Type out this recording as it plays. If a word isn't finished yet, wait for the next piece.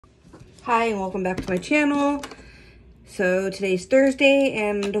Hi and welcome back to my channel. So today's Thursday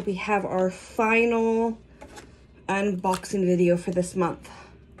and we have our final unboxing video for this month.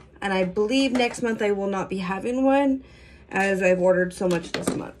 And I believe next month I will not be having one as I've ordered so much this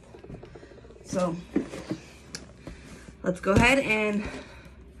month. So let's go ahead and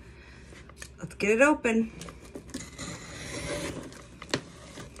let's get it open.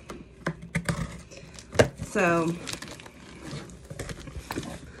 So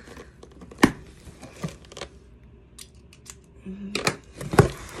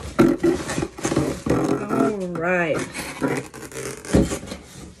right.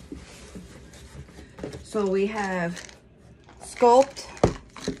 So we have Sculpt,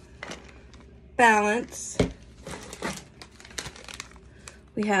 Balance,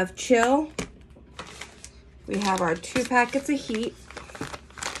 we have Chill, we have our 2 packets of heat,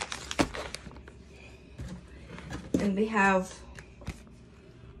 and we have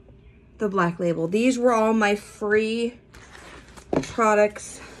the black label. These were all my free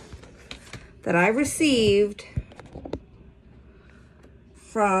products that I received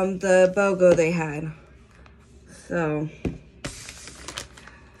from the Bogo they had. So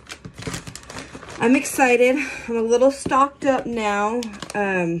I'm excited. I'm a little stocked up now.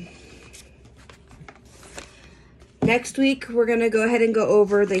 Next week we're gonna go ahead and go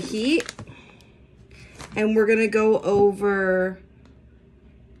over the heat, and we're gonna go over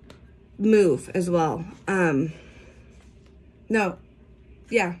Move as well.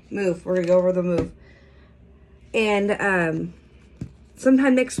 Move. We're gonna go over the Move. And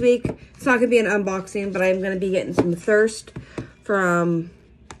sometime next week, it's not gonna be an unboxing, but I'm gonna be getting some Thirst from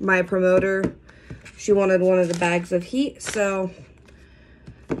my promoter. She wanted one of the bags of heat, so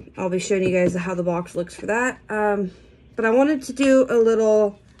I'll be showing you guys how the box looks for that. But I wanted to do a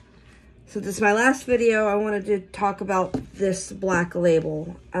little, since it's my last video, I wanted to talk about this black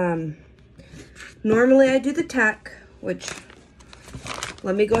label. Normally I do the tech, which,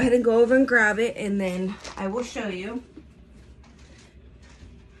 let me go ahead and go over and grab it, and then I will show you.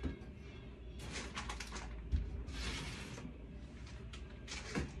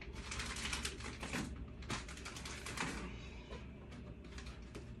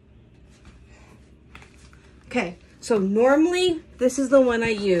 Okay, so normally this is the one I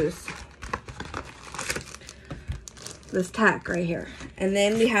use. This tack right here. And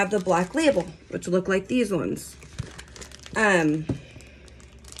then we have the black label, which look like these ones.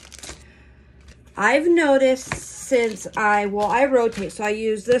 I've noticed since I rotate, so I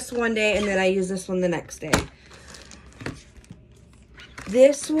use this one day and then I use this one the next day.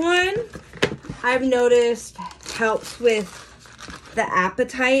 This one, I've noticed helps with the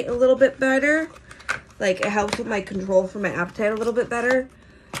appetite a little bit better. Like, it helps with my control for my appetite a little bit better.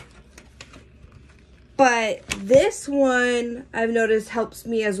 But this one, I've noticed helps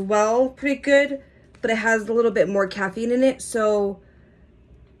me as well pretty good, but it has a little bit more caffeine in it, so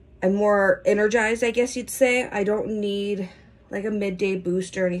I'm more energized, I guess you'd say. I don't need like a midday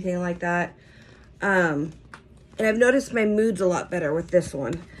boost or anything like that. And I've noticed my mood's a lot better with this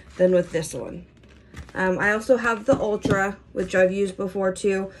one than with this one. I also have the Ultra, which I've used before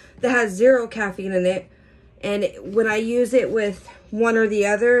too, that has 0 caffeine in it. And when I use it with one or the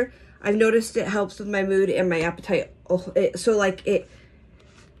other, I've noticed it helps with my mood and my appetite. My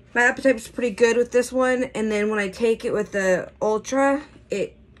appetite's pretty good with this one. And then when I take it with the Ultra,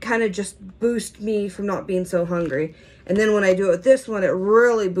 it kind of just boosts me from not being so hungry. And then when I do it with this one, it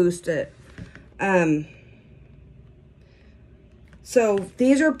really boosts it. So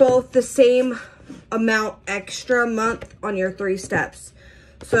these are both the same amount extra a month on your 3 steps.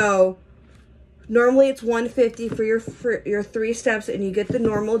 So normally it's $150 for your 3 steps, and you get the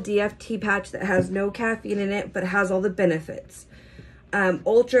normal DFT patch that has no caffeine in it, but has all the benefits.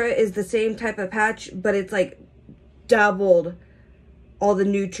 Ultra is the same type of patch, but it's like doubled all the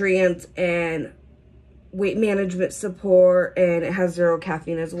nutrients and weight management support, and it has 0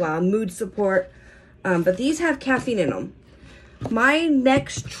 caffeine as well, mood support. But these have caffeine in them. My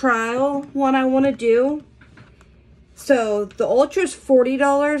next trial one I want to do, so the Ultra is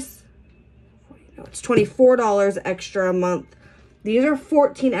 $40. No, it's $24 extra a month. These are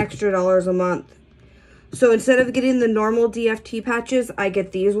 $14 extra a month. So instead of getting the normal DFT patches, I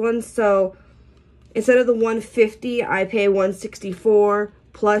get these ones. So instead of the $150, I pay $164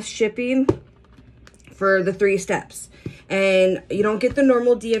 plus shipping for the 3 steps. And you don't get the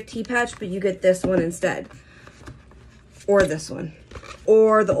normal DFT patch, but you get this one instead. Or this one.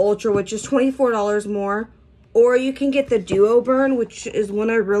 Or the Ultra, which is $24 more. Or you can get the Duo Burn, which is one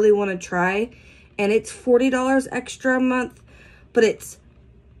I really want to try. And it's $40 extra a month. But it's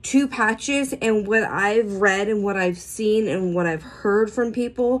 2 patches. And what I've read and what I've seen and what I've heard from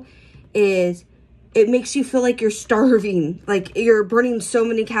people is it makes you feel like you're starving. Like you're burning so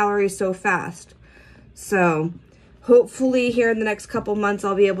many calories so fast. So hopefully here in the next couple months,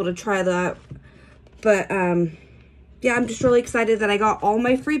 I'll be able to try that. But yeah, I'm just really excited that I got all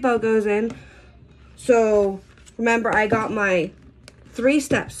my free Bogos in. So remember, I got my 3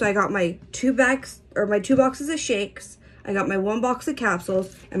 steps. So I got my 2 boxes of shakes. I got my 1 box of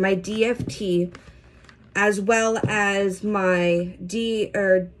capsules and my DFT, as well as my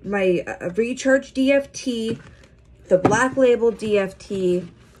Recharge DFT, the Black Label DFT,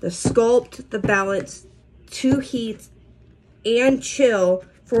 the Sculpt, the Balance, 2 Heats, and Chill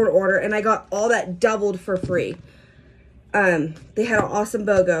for an order, and I got all that doubled for free. They had an awesome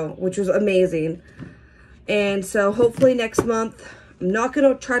BOGO, which was amazing. And so hopefully next month, I'm not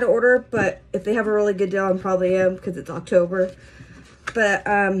going to try to order, but if they have a really good deal, I probably am, because it's October. But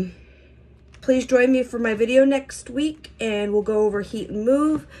please join me for my video next week, and we'll go over Heat and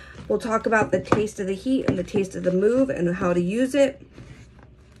Move. We'll talk about the taste of the Heat and the taste of the Move and how to use it.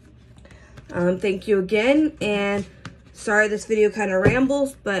 Thank you again, and sorry this video kind of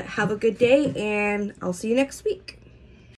rambles, but have a good day, and I'll see you next week.